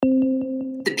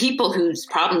the people whose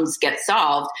problems get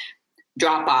solved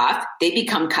drop off, they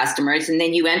become customers, and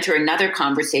then you enter another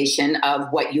conversation of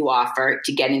what you offer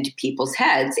to get into people's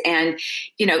heads. And,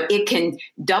 it can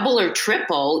double or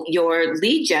triple your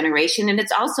lead generation. And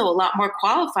it's also a lot more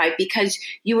qualified because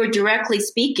you are directly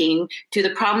speaking to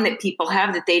the problem that people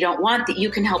have that they don't want, that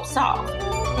you can help solve.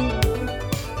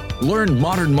 Learn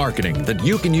modern marketing that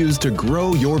you can use to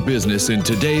grow your business in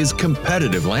today's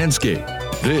competitive landscape.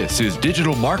 This is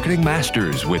Digital Marketing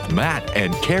Masters with Matt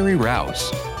and Carrie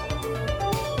Rouse.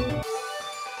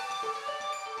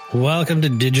 Welcome to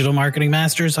Digital Marketing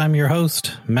Masters. I'm your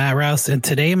host, Matt Rouse, and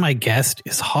today my guest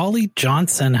is Holly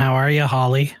Johnson. How are you,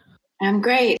 Holly? I'm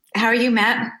great. How are you,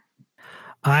 Matt?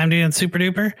 I'm doing super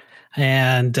duper.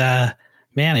 And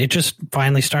man, it just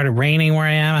finally started raining where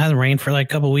I am. It hasn't rained for like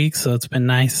a couple weeks, so it's been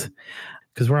nice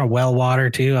because we're on well water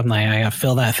too. I'm like, I got to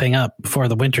fill that thing up before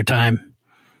the winter time.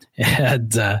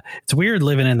 And it's weird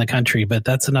living in the country, but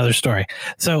that's another story.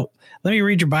 So let me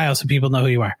read your bio so people know who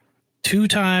you are.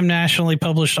 Two-time nationally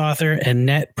published author and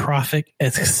net profit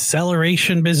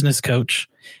acceleration business coach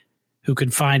who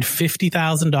can find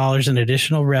 $50,000 in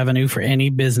additional revenue for any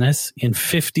business in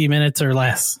 50 minutes or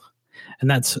less. And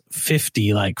that's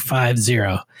 50, like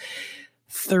 50.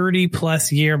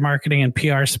 30-plus year marketing and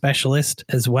PR specialist,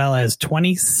 as well as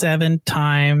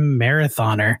 27-time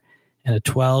marathoner and a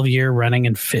 12-year running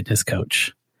and fitness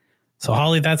coach. So,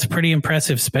 Holly, that's pretty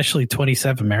impressive, especially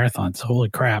 27 marathons.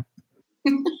 Holy crap.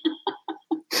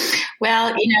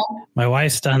 Well, my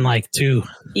wife's done like 2.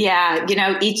 Yeah,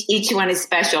 each one is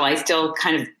special. I still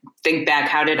kind of think back,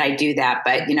 how did I do that?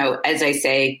 But, as I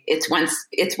say, it's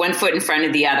one foot in front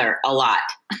of the other a lot.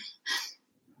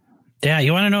 Yeah.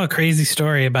 You want to know a crazy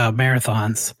story about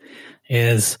marathons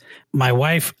is my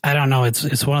wife, I don't know.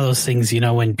 It's one of those things,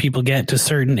 when people get to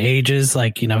certain ages,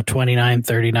 like, 29,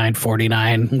 39,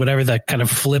 49, whatever that kind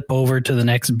of flip over to the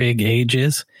next big age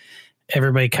is.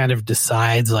 Everybody kind of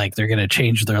decides like they're going to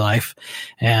change their life.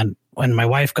 And when my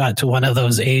wife got to one of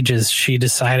those ages, she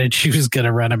decided she was going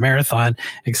to run a marathon,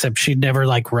 except she'd never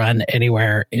like run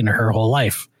anywhere in her whole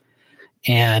life.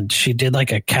 And she did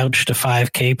like a couch to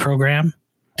 5K program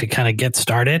to kind of get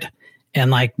started.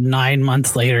 And like 9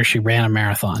 months later, she ran a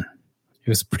marathon. It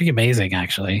was pretty amazing,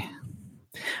 actually.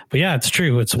 But yeah, it's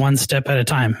true. It's one step at a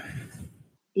time.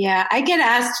 Yeah, I get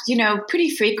asked,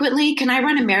 pretty frequently, can I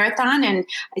run a marathon? And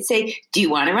I say, do you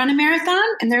want to run a marathon?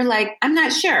 And they're like, I'm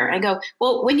not sure. I go,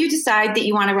 well, when you decide that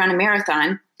you want to run a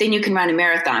marathon, then you can run a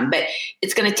marathon. But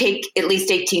it's going to take at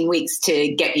least 18 weeks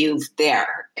to get you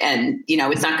there. And,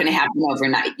 it's not going to happen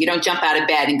overnight. You don't jump out of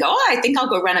bed and go, I think I'll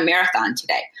go run a marathon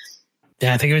today.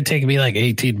 Yeah, I think it would take me like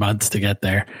 18 months to get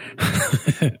there.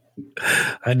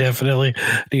 I definitely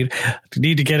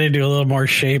need to get into a little more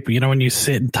shape. When you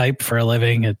sit and type for a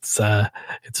living, it's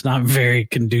not very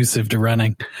conducive to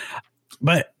running.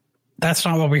 But that's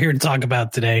not what we're here to talk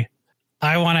about today.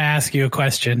 I want to ask you a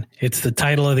question. It's the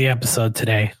title of the episode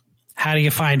today. How do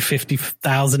you find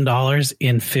 $50,000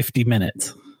 in 50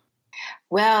 minutes?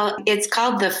 Well, it's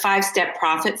called the 5-step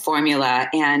profit formula.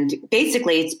 And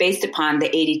basically, it's based upon the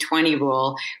 80-20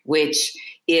 rule, which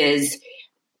is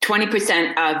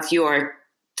 20% of your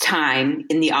time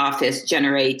in the office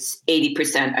generates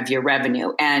 80% of your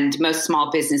revenue. And most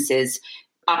small businesses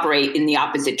operate in the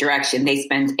opposite direction. They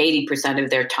spend 80%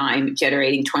 of their time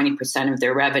generating 20% of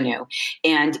their revenue.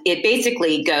 And it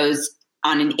basically goes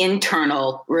on an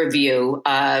internal review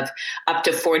of up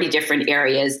to 40 different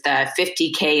areas. The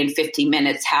 50K in 50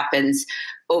 minutes happens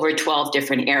over 12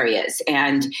 different areas.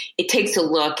 And it takes a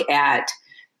look at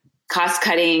cost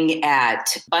cutting,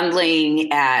 at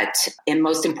bundling, and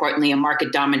most importantly, a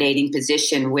market dominating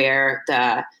position where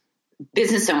the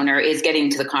business owner is getting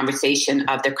to the conversation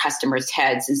of their customers'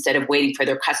 heads instead of waiting for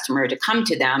their customer to come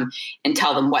to them and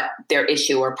tell them what their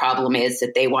issue or problem is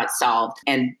that they want solved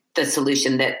and the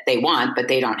solution that they want, but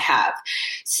they don't have.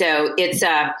 So it's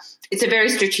a very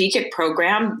strategic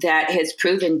program that has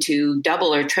proven to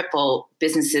double or triple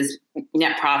businesses'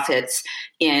 net profits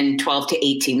in 12 to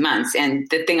 18 months. And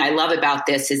the thing I love about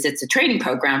this is it's a training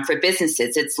program for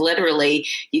businesses. It's literally,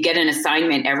 you get an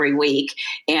assignment every week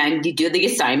and you do the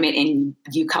assignment and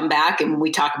you come back and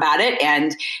we talk about it.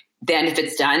 And then if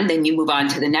it's done, then you move on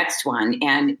to the next one.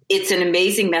 And it's an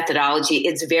amazing methodology.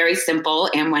 It's very simple.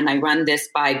 And when I run this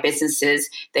by businesses,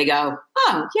 they go,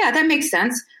 oh, yeah, that makes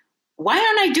sense. Why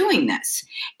aren't I doing this?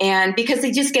 And because they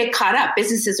just get caught up.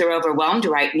 Businesses are overwhelmed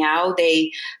right now.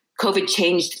 COVID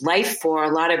changed life for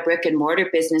a lot of brick and mortar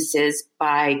businesses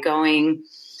by going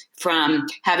from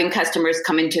having customers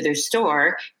come into their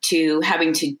store to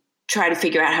having to try to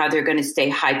figure out how they're going to stay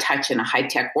high touch in a high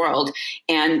tech world.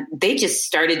 And they just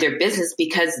started their business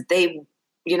because they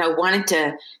wanted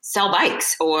to sell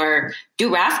bikes or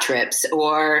do raft trips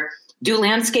or do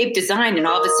landscape design. And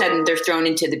all of a sudden they're thrown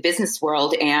into the business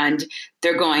world and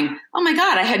they're going, oh my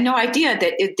God, I had no idea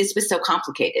that this was so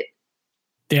complicated.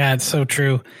 Yeah, it's so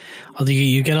true.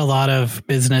 You get a lot of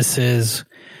businesses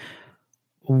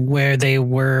where the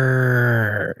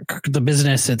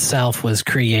business itself was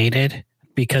created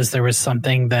because there was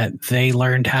something that they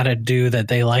learned how to do that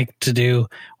they liked to do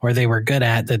or they were good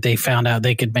at that they found out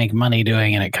they could make money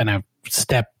doing, and it kind of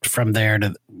stepped from there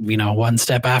to, one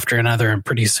step after another, and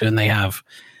pretty soon they have,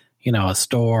 a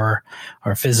store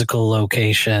or physical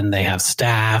location, they have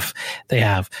staff, they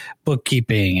have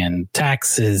bookkeeping and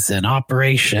taxes and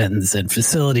operations and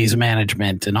facilities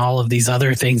management and all of these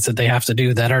other things that they have to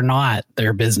do that are not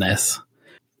their business.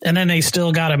 And then they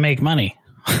still got to make money.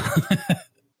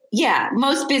 Yeah,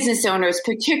 most business owners,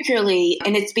 particularly,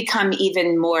 and it's become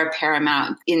even more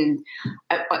paramount in,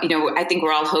 I think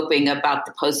we're all hoping about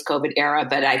the post-COVID era,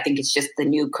 but I think it's just the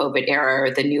new COVID era, or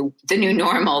the new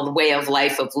normal way of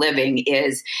life of living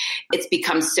it's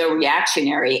become so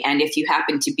reactionary. And if you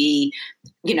happen to be,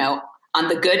 on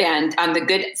the good end, on the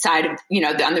good side of,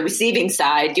 on the receiving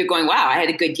side, you're going, wow, I had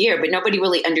a good year, but nobody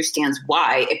really understands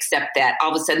why, except that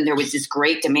all of a sudden there was this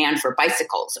great demand for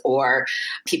bicycles, or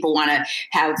people want to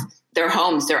have their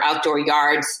homes, their outdoor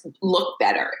yards look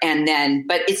better.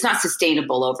 But it's not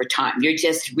sustainable over time. You're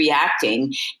just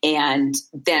reacting. And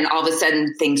then all of a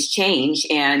sudden things change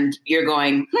and you're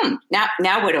going,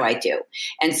 now what do I do?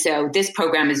 And so this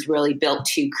program is really built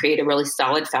to create a really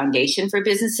solid foundation for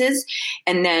businesses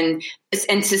and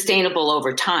sustainable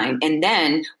over time. And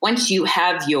then once you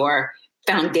have your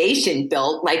foundation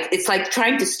built, it's like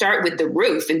trying to start with the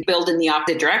roof and build in the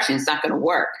opposite direction. It's not going to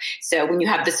work. So when you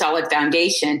have the solid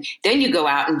foundation, then you go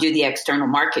out and do the external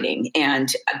marketing.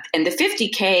 And the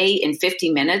 50K in 50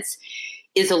 minutes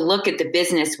is a look at the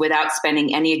business without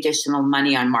spending any additional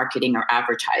money on marketing or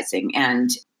advertising. And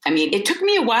I mean, it took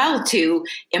me a while to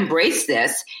embrace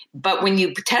this, but when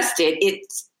you test it,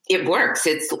 it works.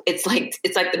 It's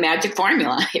like the magic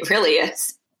formula. It really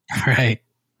is. Right.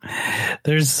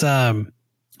 There's so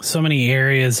many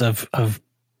areas of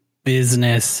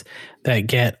business that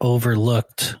get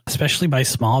overlooked, especially by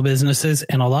small businesses.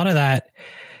 And a lot of that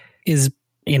is,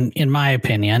 in my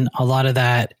opinion, a lot of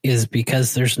that is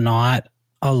because there's not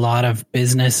a lot of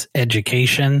business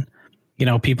education.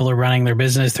 People are running their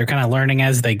business. They're kind of learning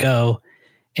as they go.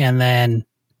 And then,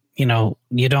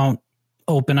 you don't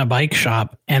open a bike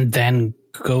shop and then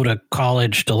go to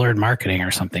college to learn marketing or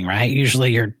something, right?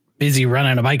 Usually you're busy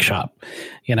running a bike shop,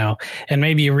 and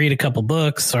maybe you read a couple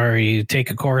books or you take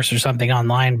a course or something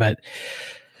online. But,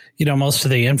 most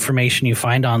of the information you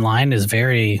find online is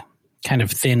very kind of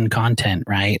thin content,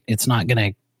 right? It's not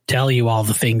going to tell you all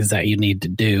the things that you need to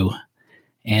do.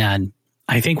 And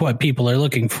I think what people are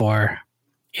looking for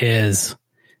is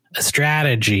a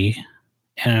strategy,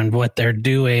 and what they're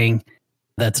doing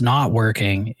that's not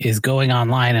working is going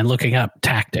online and looking up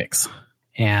tactics.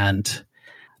 And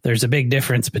there's a big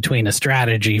difference between a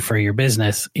strategy for your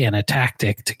business and a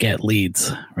tactic to get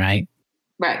leads, right?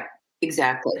 Right.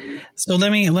 Exactly. So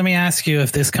let me ask you,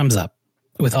 if this comes up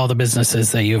with all the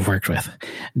businesses that you've worked with,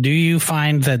 do you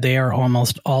find that they are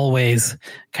almost always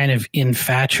kind of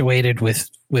infatuated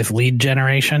with lead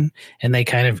generation and they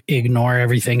kind of ignore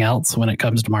everything else when it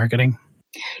comes to marketing?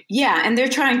 Yeah. And they're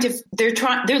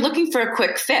looking for a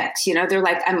quick fix. They're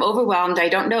like, I'm overwhelmed. I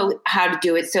don't know how to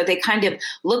do it. So they kind of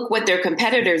look what their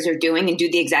competitors are doing and do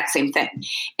the exact same thing.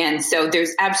 And so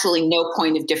there's absolutely no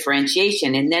point of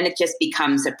differentiation. And then it just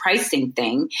becomes a pricing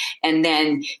thing. And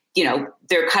then,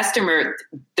 their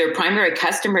primary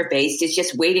customer base is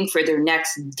just waiting for their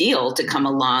next deal to come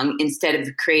along instead of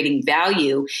creating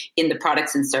value in the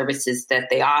products and services that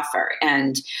they offer.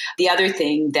 And the other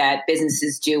thing that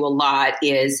businesses do a lot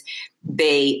is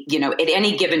they, at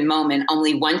any given moment,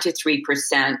 only 1 to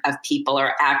 3% of people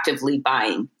are actively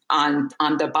buying on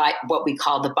what we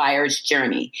call the buyer's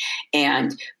journey.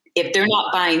 And if they're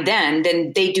not buying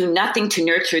then they do nothing to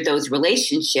nurture those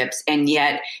relationships. And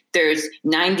yet there's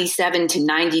 97 to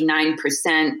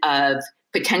 99% of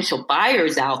potential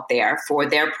buyers out there for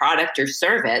their product or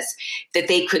service that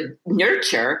they could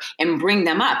nurture and bring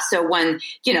them up. So when,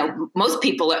 most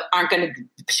people aren't going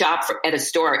to shop at a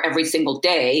store every single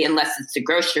day unless it's a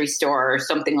grocery store or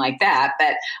something like that.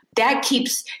 But that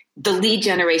keeps the lead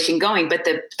generation going. But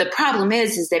the problem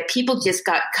is that people just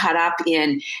got caught up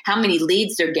in how many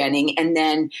leads they're getting. And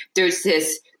then there's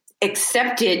this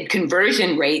accepted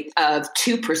conversion rate of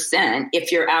 2%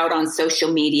 if you're out on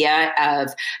social media of,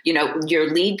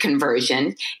 your lead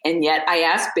conversion. And yet I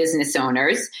ask business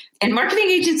owners, and marketing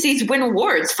agencies win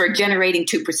awards for generating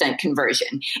 2%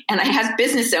 conversion. And I ask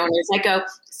business owners, I go,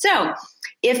 so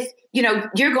if,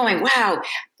 you're going, wow,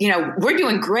 we're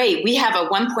doing great. We have a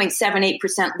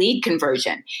 1.78% lead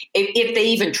conversion. If they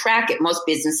even track it, most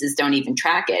businesses don't even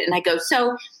track it. And I go,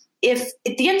 so if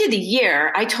at the end of the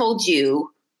year, I told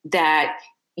you that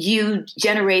you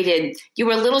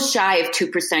were a little shy of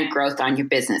 2% growth on your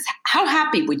business, how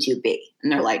happy would you be?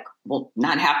 And they're like, well,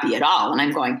 not happy at all. And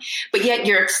I'm going, but yet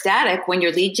you're ecstatic when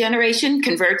your lead generation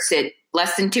converts at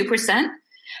less than 2%.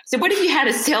 So what if you had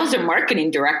a sales or marketing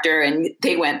director and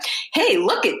they went, hey,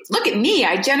 look at me.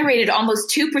 I generated almost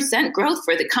 2% growth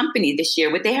for the company this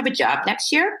year. Would they have a job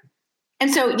next year?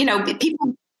 And so,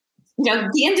 people,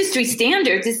 the industry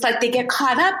standards, it's like they get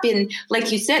caught up in,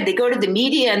 like you said, they go to the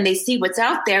media and they see what's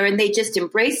out there and they just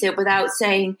embrace it without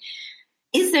saying,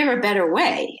 is there a better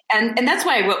way? And that's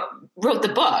why I wrote the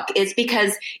book, is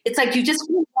because it's like you just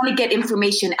want to get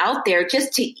information out there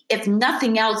just to, if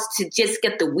nothing else, to just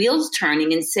get the wheels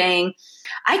turning and saying,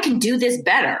 I can do this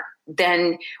better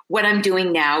than what I'm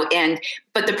doing now.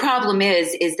 But the problem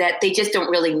is that they just don't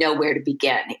really know where to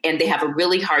begin. And they have a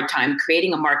really hard time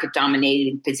creating a market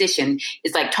dominating position.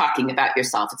 Is like talking about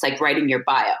yourself. It's like writing your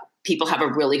bio. People have a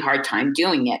really hard time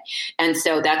doing it. And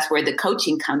so that's where the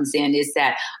coaching comes in, is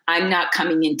that I'm not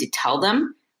coming in to tell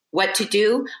them what to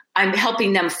do. I'm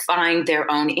helping them find their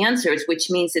own answers, which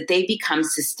means that they become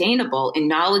sustainable and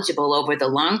knowledgeable over the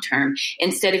long term,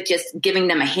 instead of just giving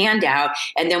them a handout.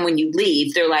 And then when you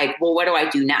leave, they're like, well, what do I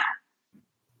do now?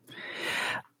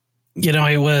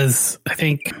 It was, I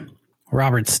think,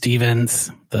 Robert Stevens,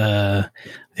 I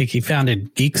think he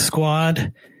founded Geek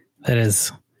Squad. That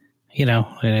is,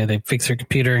 they fix your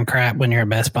computer and crap when you're at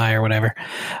Best Buy or whatever.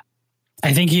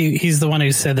 I think he's the one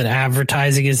who said that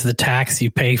advertising is the tax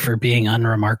you pay for being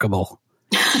unremarkable.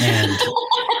 And,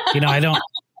 I don't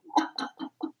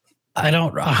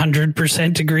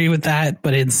 100% agree with that,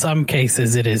 but in some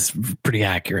cases it is pretty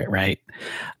accurate, right?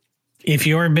 If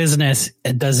your business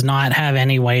does not have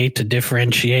any way to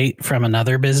differentiate from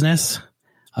another business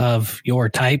of your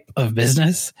type of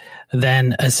business,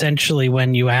 then essentially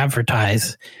when you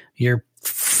advertise, you're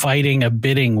fighting a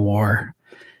bidding war.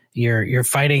 You're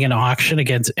fighting an auction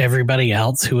against everybody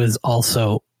else who is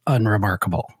also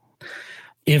unremarkable.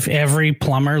 If every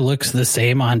plumber looks the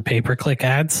same on pay-per-click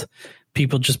ads,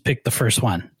 people just pick the first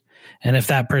one. And if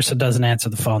that person doesn't answer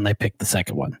the phone, they pick the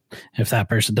second one. If that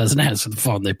person doesn't answer the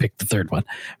phone, they pick the third one,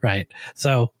 right?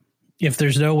 So if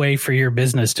there's no way for your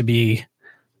business to be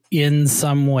in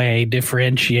some way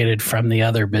differentiated from the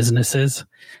other businesses,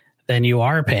 then you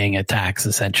are paying a tax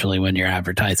essentially when you're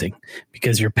advertising,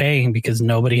 because you're paying because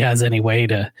nobody has any way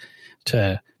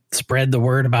to spread the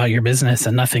word about your business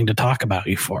and nothing to talk about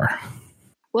you for.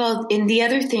 Well, and the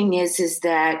other thing is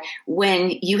that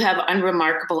when you have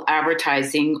unremarkable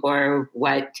advertising, or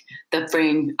what the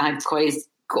frame I've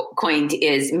coined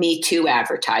is Me Too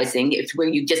advertising, it's where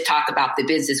you just talk about the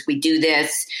business. We do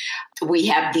this. We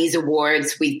have these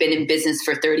awards. We've been in business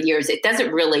for 30 years. It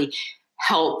doesn't really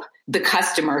help the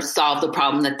customer solve the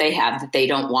problem that they have that they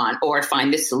don't want, or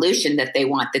find the solution that they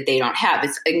want that they don't have.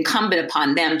 It's incumbent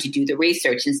upon them to do the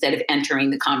research instead of entering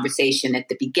the conversation at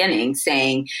the beginning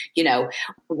saying,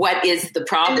 what is the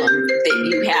problem that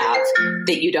you have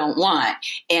that you don't want?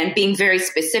 And being very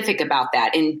specific about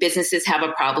that. And businesses have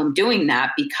a problem doing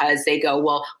that because they go,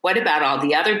 well, what about all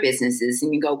the other businesses?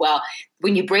 And you go, well,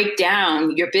 when you break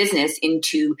down your business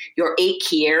into your 8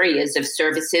 key areas of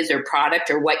services or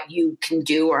product, or what you can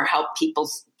do or help people,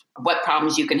 what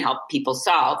problems you can help people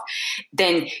solve,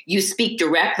 then you speak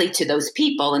directly to those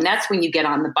people. And that's when you get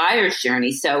on the buyer's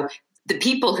journey. So the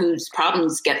people whose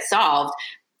problems get solved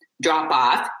drop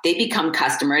off, they become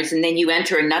customers, and then you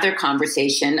enter another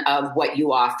conversation of what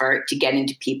you offer to get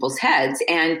into people's heads.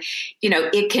 And,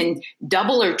 it can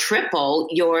double or triple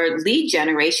your lead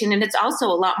generation. And it's also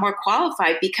a lot more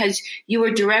qualified because you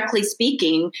are directly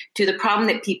speaking to the problem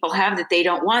that people have that they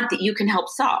don't want, that you can help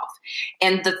solve.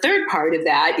 And the third part of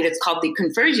that, it's called the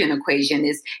conversion equation,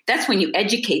 is that's when you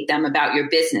educate them about your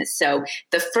business. So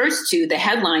the first two, the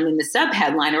headline and the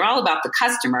subheadline, are all about the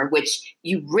customer, which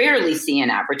you rarely see in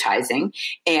advertising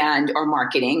or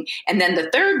marketing. And then the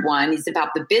third one is about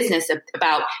the business,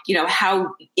 about,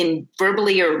 how in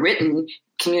verbally or written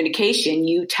communication,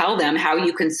 you tell them how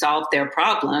you can solve their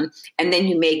problem, and then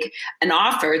you make an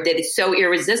offer that is so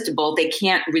irresistible they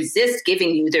can't resist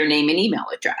giving you their name and email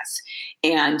address.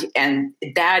 And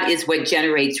that is what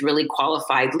generates really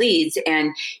qualified leads.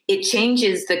 And it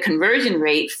changes the conversion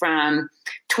rate from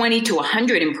 20 to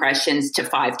 100 impressions to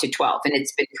 5 to 12. And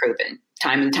it's been proven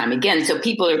time and time again. So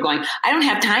people are going, I don't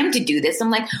have time to do this. I'm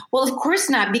like, well, of course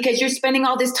not, because you're spending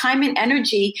all this time and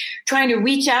energy trying to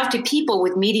reach out to people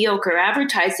with mediocre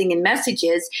advertising and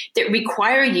messages that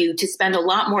require you to spend a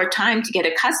lot more time to get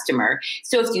a customer.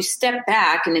 So if you step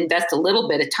back and invest a little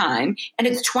bit of time, and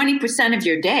it's 20% of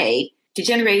your day to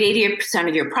generate 80%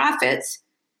 of your profits,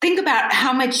 think about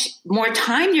how much more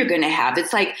time you're going to have.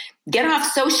 It's like, get off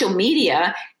social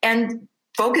media and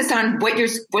focus on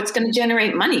what's going to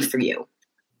generate money for you.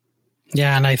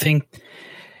 Yeah. And I think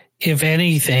if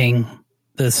anything,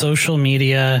 the social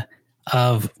media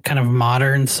of kind of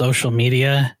modern social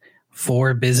media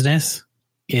for business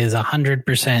is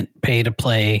 100% pay to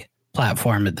play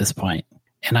platform at this point.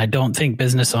 And I don't think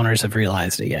business owners have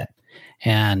realized it yet.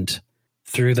 And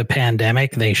through the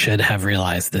pandemic, they should have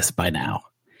realized this by now.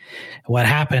 What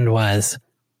happened was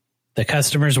the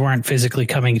customers weren't physically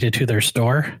coming to their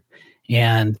store,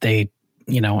 and they,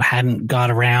 hadn't got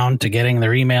around to getting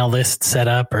their email list set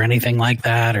up or anything like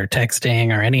that, or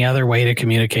texting or any other way to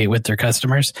communicate with their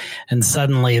customers. And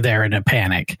suddenly they're in a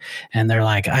panic and they're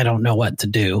like, I don't know what to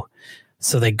do.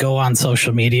 So they go on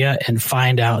social media and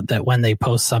find out that when they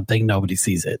post something, nobody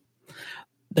sees it.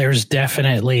 There's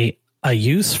definitely a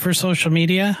use for social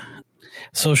media.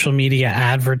 Social media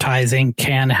advertising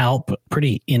can help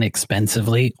pretty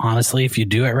inexpensively, honestly, if you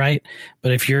do it right.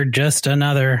 But if you're just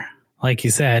another, like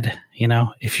you said,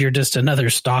 if you're just another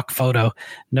stock photo,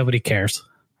 nobody cares,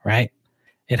 right?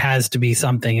 It has to be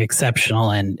something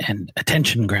exceptional and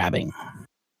attention grabbing.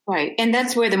 Right. And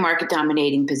that's where the market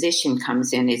dominating position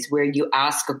comes in, is where you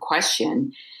ask a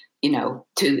question,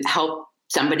 to help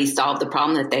somebody solve the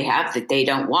problem that they have that they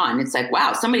don't want. It's like,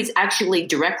 wow, somebody's actually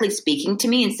directly speaking to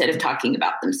me instead of talking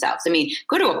about themselves. I mean,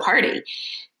 go to a party.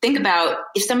 Think about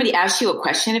if somebody asks you a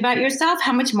question about yourself,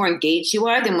 how much more engaged you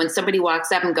are than when somebody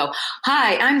walks up and go,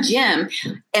 hi, I'm Jim,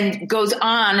 and goes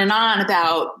on and on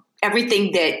about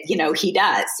everything that, he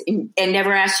does and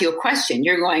never asks you a question.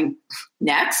 You're going,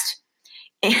 next.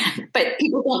 But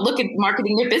people don't look at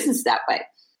marketing their business that way.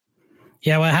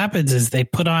 Yeah, what happens is they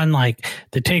put on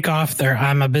they take off their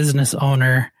I'm a business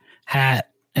owner hat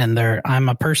and their I'm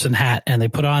a person hat, and they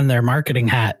put on their marketing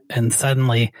hat, and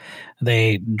suddenly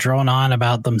they drone on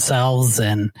about themselves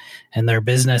and their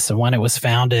business and when it was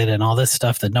founded and all this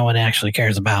stuff that no one actually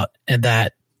cares about, and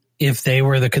that if they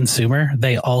were the consumer,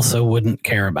 they also wouldn't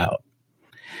care about.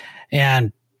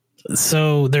 And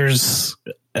so there's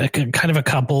kind of a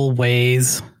couple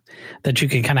ways that you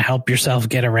can kind of help yourself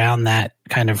get around that,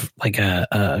 kind of like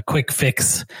a quick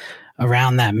fix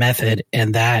around that method.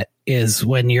 And that is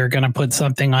when you're going to put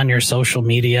something on your social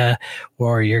media,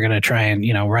 or you're going to try and,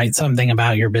 write something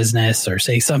about your business or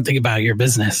say something about your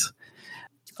business,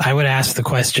 I would ask the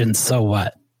question, so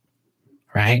what?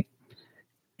 Right?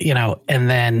 And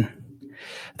then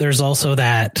there's also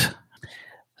that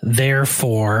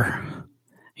therefore,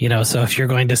 so if you're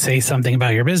going to say something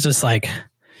about your business, like,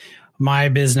 my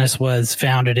business was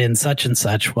founded in such and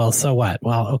such. Well, so what?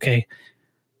 Well, okay.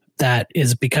 That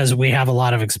is because we have a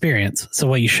lot of experience. So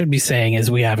what you should be saying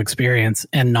is we have experience,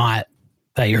 and not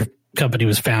that your company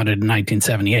was founded in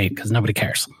 1978, because nobody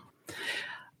cares.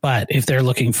 But if they're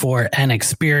looking for an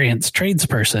experienced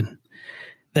tradesperson,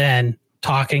 then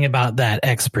talking about that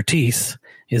expertise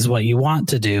is what you want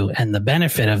to do, and the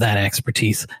benefit of that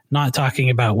expertise, not talking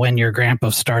about when your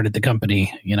grandpa started the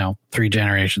company, 3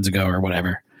 generations ago or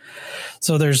whatever.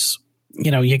 So there's,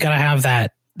 you got to have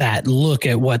that look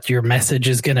at what your message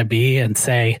is going to be and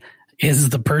say, is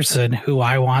the person who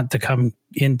I want to come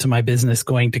into my business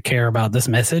going to care about this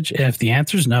message? If the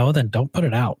answer is no, then don't put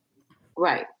it out.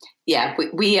 Right. Yeah.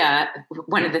 We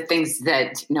one of the things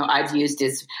that, I've used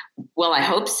is, well, I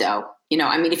hope so.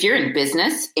 If you're in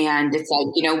business and it's like,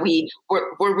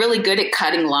 we're really good at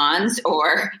cutting lawns,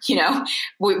 or,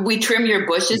 we trim your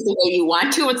bushes the way you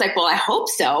want to. It's like, well, I hope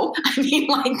so.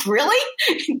 Really?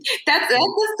 That's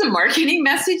the marketing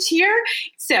message here.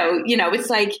 So, it's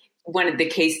like one of the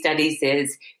case studies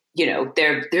is,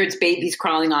 there's babies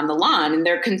crawling on the lawn, and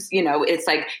it's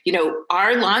like,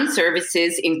 our lawn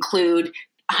services include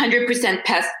 100%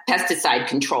 pesticide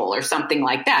control or something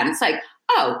like that. And it's like,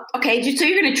 oh, okay. So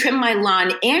you're going to trim my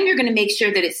lawn, and you're going to make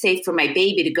sure that it's safe for my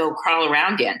baby to go crawl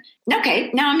around in. Okay.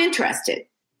 Now I'm interested.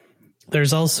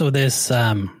 There's also this,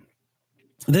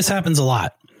 this happens a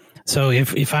lot. So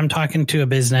if I'm talking to a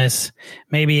business,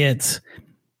 maybe it's,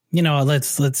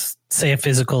 let's say a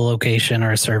physical location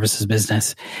or a services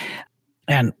business.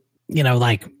 And,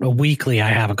 like weekly, I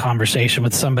have a conversation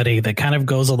with somebody that kind of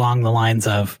goes along the lines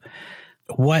of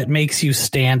what makes you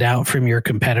stand out from your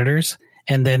competitors.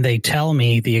 And then they tell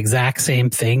me the exact same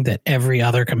thing that every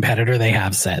other competitor they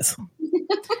have says.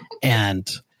 And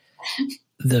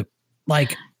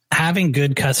having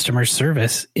good customer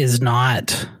service is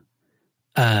not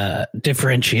a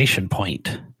differentiation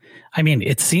point. I mean,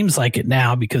 it seems like it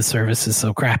now because service is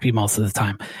so crappy most of the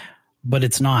time, but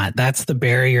it's not. That's the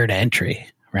barrier to entry,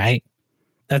 right?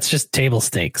 That's just table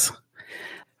stakes.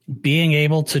 Being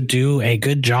able to do a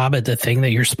good job at the thing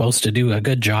that you're supposed to do a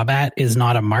good job at is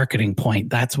not a marketing point.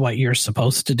 That's what you're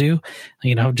supposed to do,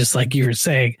 just like you were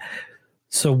saying.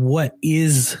 So what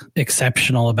is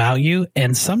exceptional about you?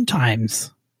 And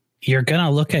sometimes you're going to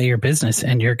look at your business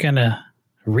and you're going to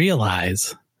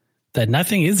realize that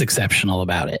nothing is exceptional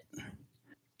about it.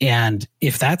 And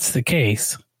if that's the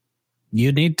case,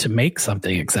 you need to make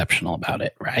something exceptional about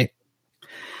it, right?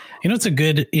 It's a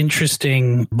good,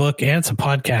 interesting book, and it's a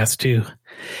podcast too,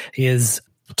 is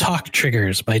Talk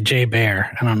Triggers by Jay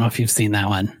Baer. I don't know if you've seen that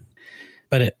one,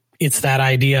 but it's that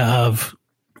idea of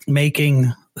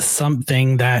making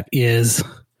something that is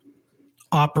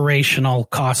operational,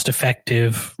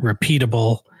 cost-effective,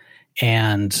 repeatable,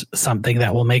 and something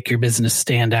that will make your business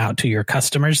stand out to your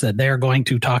customers that they're going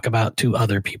to talk about to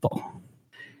other people.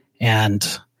 And,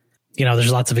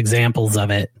 there's lots of examples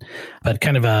of it, but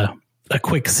kind of a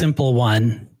quick, simple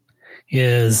one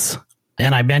is,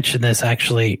 and I mentioned this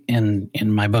actually in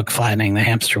my book, Flattening the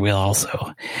Hamster Wheel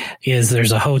also, is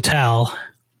there's a hotel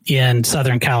in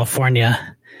Southern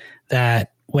California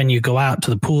that when you go out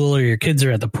to the pool or your kids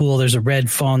are at the pool, there's a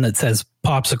red phone that says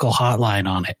Popsicle Hotline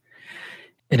on it.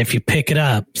 And if you pick it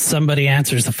up, somebody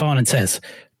answers the phone and says,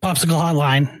 Popsicle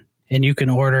Hotline, and you can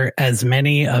order as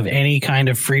many of any kind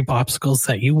of free popsicles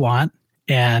that you want.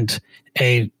 And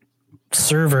a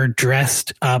server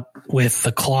dressed up with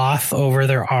the cloth over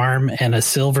their arm and a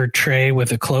silver tray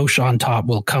with a cloche on top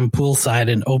will come poolside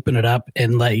and open it up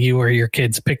and let you or your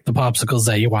kids pick the popsicles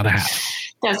that you want to have.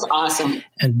 That's awesome.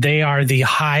 And they are the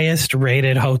highest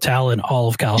rated hotel in all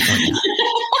of California.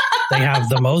 They have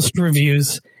the most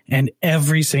reviews, and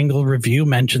every single review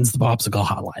mentions the Popsicle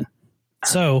Hotline.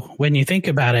 So when you think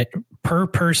about it, per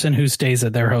person who stays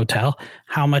at their hotel,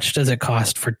 how much does it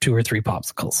cost for 2 or 3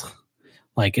 popsicles?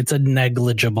 Like, it's a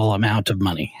negligible amount of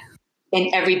money.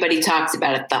 And everybody talks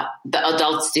about it. The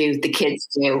adults do, the kids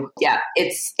do. Yeah,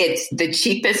 it's the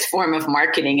cheapest form of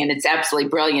marketing, and it's absolutely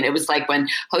brilliant. It was like when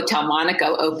Hotel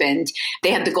Monaco opened, they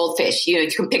had the goldfish. You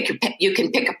can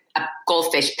pick a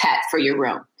goldfish pet for your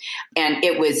room, and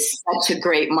it was such a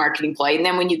great marketing play. And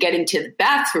then when you get into the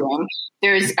bathroom,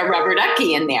 there's a rubber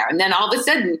ducky in there, and then all of a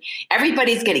sudden,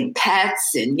 everybody's getting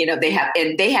pets, and they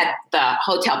had the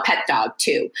hotel pet dog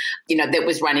too, that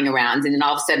was running around, and then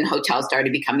all of a sudden, hotels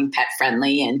started becoming pet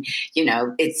friendly, and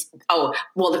it's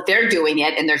if they're doing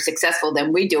it and they're successful,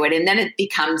 then we do it, and then it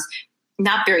becomes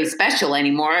not very special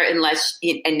anymore and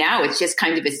now it's just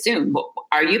kind of assumed,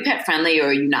 are you pet friendly or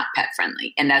are you not pet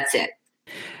friendly? And that's it.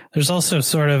 There's also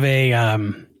sort of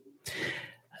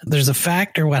there's a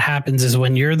factor. What happens is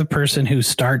when you're the person who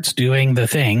starts doing the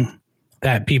thing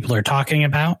that people are talking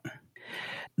about,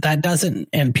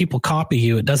 and people copy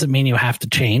you, it doesn't mean you have to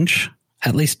change,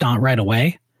 at least not right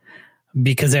away,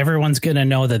 because everyone's going to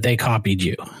know that they copied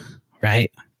you,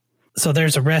 right? So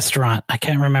there's a restaurant, I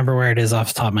can't remember where it is off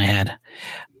the top of my head,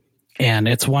 and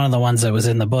it's one of the ones that was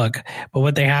in the book. But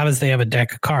what they have is they have a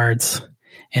deck of cards,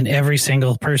 and every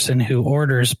single person who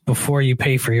orders, before you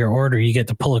pay for your order, you get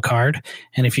to pull a card.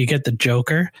 And if you get the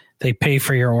Joker, they pay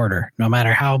for your order, no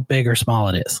matter how big or small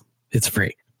it is. It's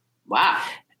free. Wow.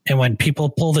 And when people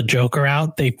pull the Joker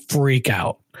out, they freak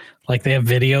out. Like, they have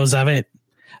videos of it,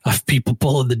 of people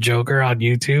pulling the Joker on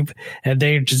YouTube, and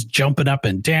they're just jumping up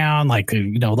and down, like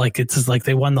it's just like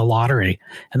they won the lottery,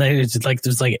 and it's like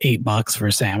there's like $8 for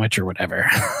a sandwich or whatever,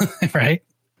 right?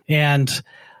 And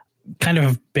kind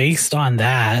of based on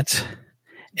that,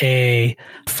 a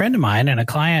friend of mine and a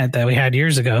client that we had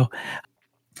years ago,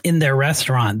 in their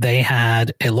restaurant, they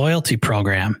had a loyalty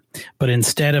program, but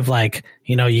instead of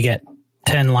you get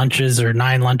 10 lunches or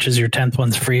 9 lunches, your 10th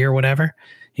one's free or whatever.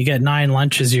 You get 9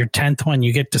 lunches, your 10th one,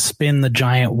 you get to spin the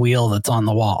giant wheel that's on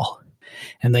the wall.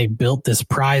 And they built this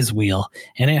prize wheel,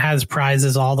 and it has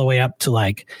prizes all the way up to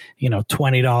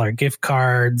 $20 gift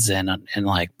cards and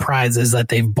prizes that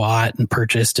they've bought and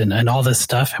purchased and all this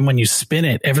stuff. And when you spin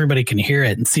it, everybody can hear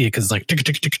it and see it because it's like tick,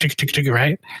 tick, tick, tick, tick, tick,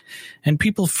 right? And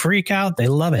people freak out. They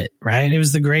love it, right? It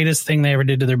was the greatest thing they ever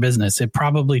did to their business. It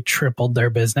probably tripled their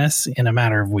business in a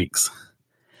matter of weeks.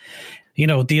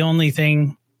 The only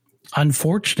thing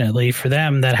unfortunately for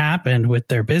them, that happened with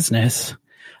their business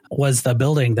was the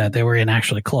building that they were in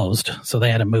actually closed. So they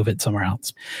had to move it somewhere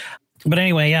else. But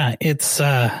anyway, yeah,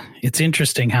 it's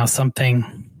interesting how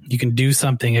you can do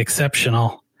something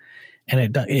exceptional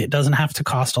and it doesn't have to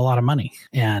cost a lot of money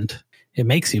and it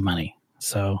makes you money.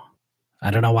 So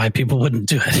I don't know why people wouldn't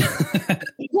do it.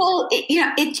 Well,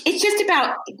 it's just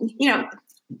about,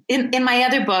 in my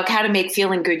other book, How to Make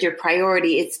Feeling Good Your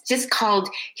Priority, it's just called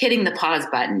hitting the pause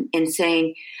button and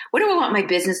saying, what do I want my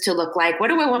business to look like? What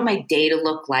do I want my day to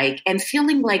look like? And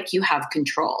feeling like you have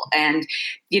control. And,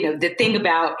 the thing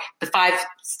about the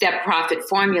 5-step profit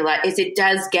formula is it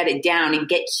does get it down and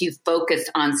gets you focused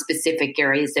on specific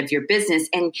areas of your business.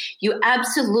 And you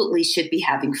absolutely should be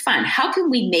having fun. How can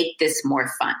we make this more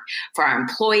fun for our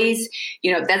employees?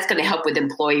 That's going to help with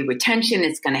employee retention.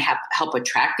 It's going to help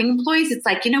attracting employees. It's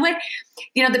like, you know what?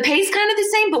 The pay's kind of the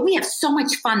same, but we have so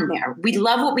much fun there. We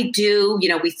love what we do.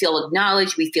 We feel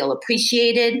acknowledged. We feel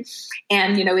appreciated.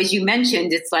 And, as you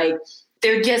mentioned, it's like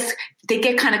they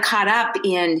get kind of caught up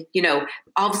in,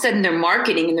 all of a sudden they're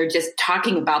marketing and they're just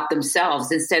talking about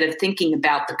themselves instead of thinking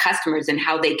about the customers and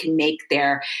how they can make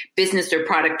their business or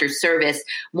product or service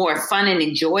more fun and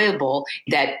enjoyable,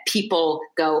 that people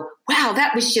go, wow,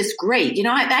 that was just great.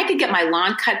 I could get my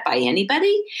lawn cut by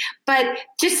anybody, but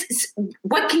just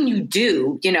what can you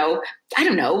do? I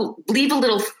don't know, leave a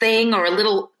little thing or a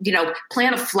little,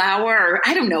 plant a flower, or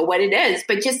I don't know what it is,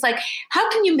 but just like, how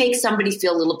can you make somebody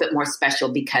feel a little bit more special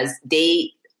because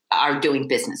they are doing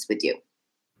business with you?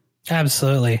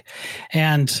 Absolutely.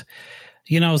 And,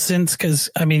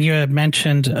 because you had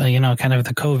mentioned, kind of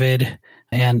the COVID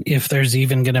and if there's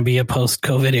even going to be a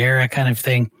post-COVID era kind of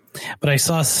thing. But I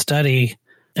saw a study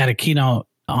at a keynote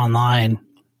online,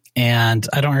 and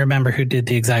I don't remember who did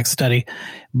the exact study,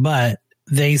 but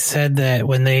they said that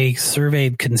when they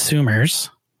surveyed consumers,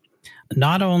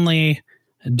 not only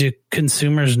do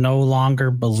consumers no longer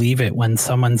believe it when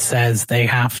someone says they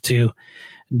have to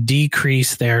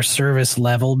decrease their service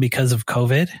level because of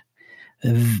COVID,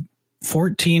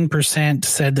 14%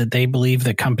 said that they believe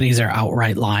that companies are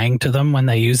outright lying to them when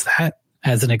they use that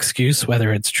as an excuse,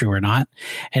 whether it's true or not.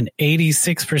 And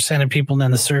 86% of people in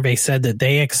the survey said that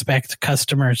they expect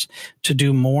customers to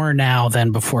do more now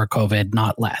than before COVID,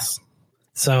 not less.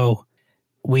 So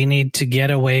we need to get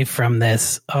away from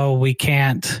this, we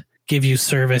can't give you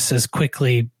service as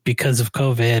quickly because of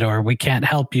COVID, or we can't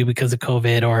help you because of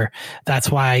COVID, or that's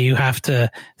why you have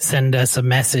to send us a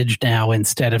message now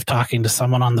instead of talking to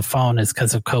someone on the phone is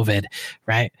because of COVID,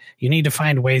 right? You need to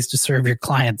find ways to serve your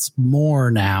clients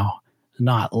more now,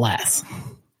 not less.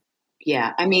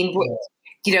 Yeah.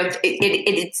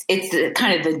 It's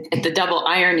kind of the double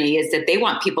irony is that they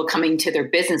want people coming to their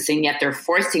business and yet they're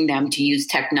forcing them to use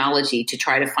technology to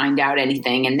try to find out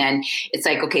anything. And then it's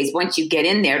like, okay, so once you get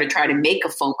in there to try to make a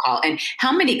phone call, and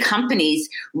how many companies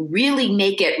really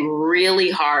make it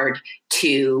really hard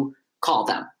to call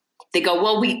them? They go,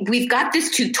 well, we've got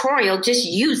this tutorial, just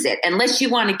use it. Unless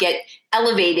you want to get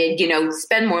elevated,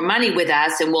 spend more money with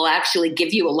us and we'll actually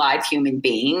give you a live human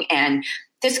being. And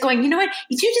just going, you know what,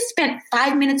 if you just spent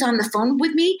 5 minutes on the phone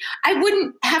with me, I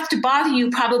wouldn't have to bother you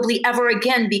probably ever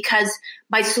again because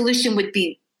my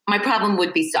problem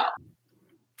would be solved.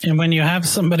 And when you have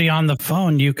somebody on the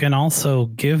phone, you can also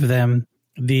give them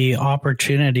the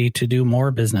opportunity to do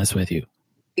more business with you.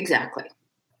 Exactly.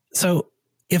 So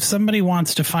if somebody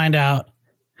wants to find out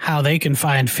how they can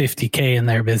find $50K in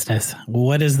their business,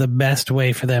 what is the best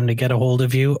way for them to get a hold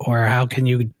of you, or how can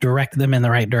you direct them in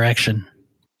the right direction?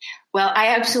 Well, I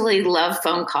absolutely love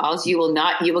phone calls. You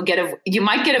might get a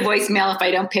voicemail if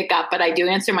I don't pick up, but I do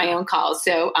answer my own calls.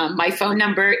 So my phone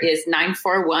number is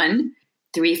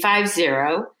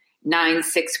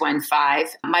 941-350-9615.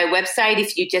 My website,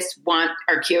 if you just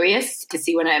are curious to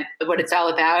see what it's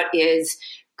all about, is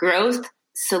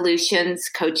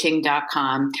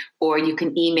growthsolutionscoaching.com, or you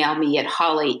can email me at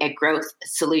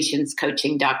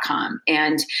holly@growthsolutionscoaching.com.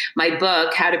 And my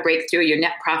book, How to Break Through Your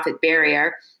Net Profit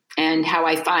Barrier, and how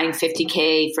I find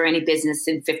 $50K for any business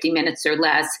in 50 minutes or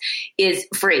less, is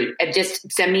free.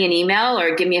 Just send me an email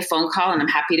or give me a phone call and I'm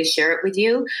happy to share it with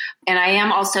you. And I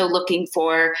am also looking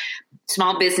for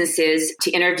small businesses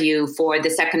to interview for the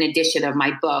second edition of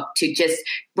my book, to just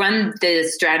run the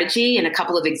strategy and a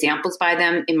couple of examples by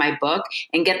them in my book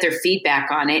and get their feedback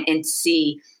on it and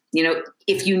see,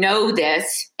 if you know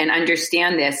this and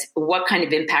understand this, what kind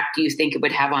of impact do you think it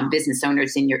would have on business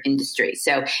owners in your industry?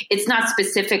 So it's not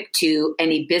specific to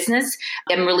any business.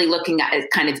 I'm really looking at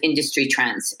kind of industry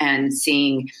trends and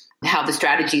seeing how the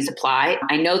strategies apply.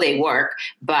 I know they work,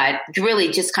 but really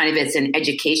just kind of it's an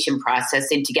education process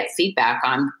and to get feedback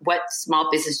on what small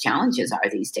business challenges are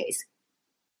these days.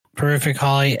 Perfect,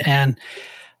 Holly. And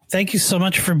thank you so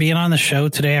much for being on the show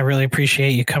today. I really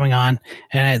appreciate you coming on.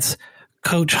 And it's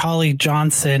Coach Holly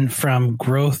Johnson from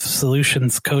Growth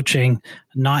Solutions Coaching,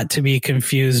 not to be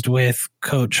confused with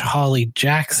Coach Holly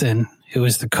Jackson, who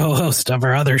is the co-host of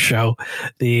our other show,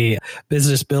 the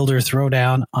Business Builder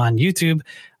Throwdown on YouTube.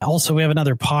 Also, we have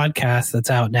another podcast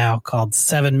that's out now called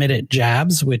 7 Minute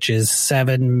Jabs, which is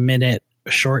 7-minute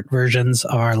short versions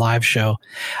of our live show.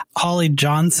 Holly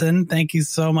Johnson, thank you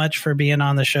so much for being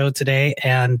on the show today,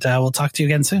 and we'll talk to you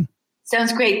again soon.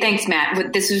 Sounds great. Thanks,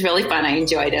 Matt. This was really fun. I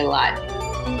enjoyed it a lot.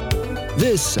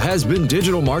 This has been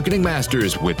Digital Marketing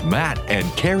Masters with Matt and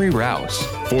Carrie Rouse.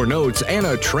 For notes and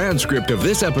a transcript of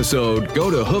this episode,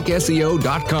 go to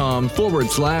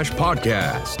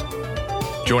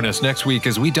hookseo.com/podcast. Join us next week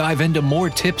as we dive into more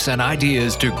tips and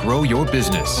ideas to grow your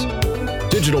business.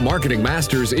 Digital Marketing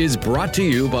Masters is brought to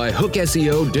you by Hook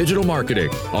SEO Digital Marketing.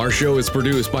 Our show is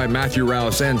produced by Matthew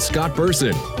Rouse and Scott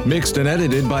Burson, mixed and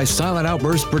edited by Silent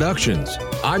Outburst Productions.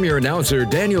 I'm your announcer,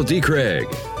 Daniel D.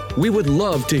 Craig. We would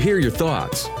love to hear your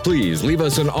thoughts. Please leave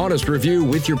us an honest review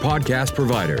with your podcast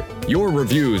provider. Your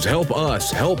reviews help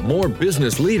us help more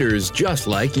business leaders just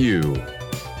like you.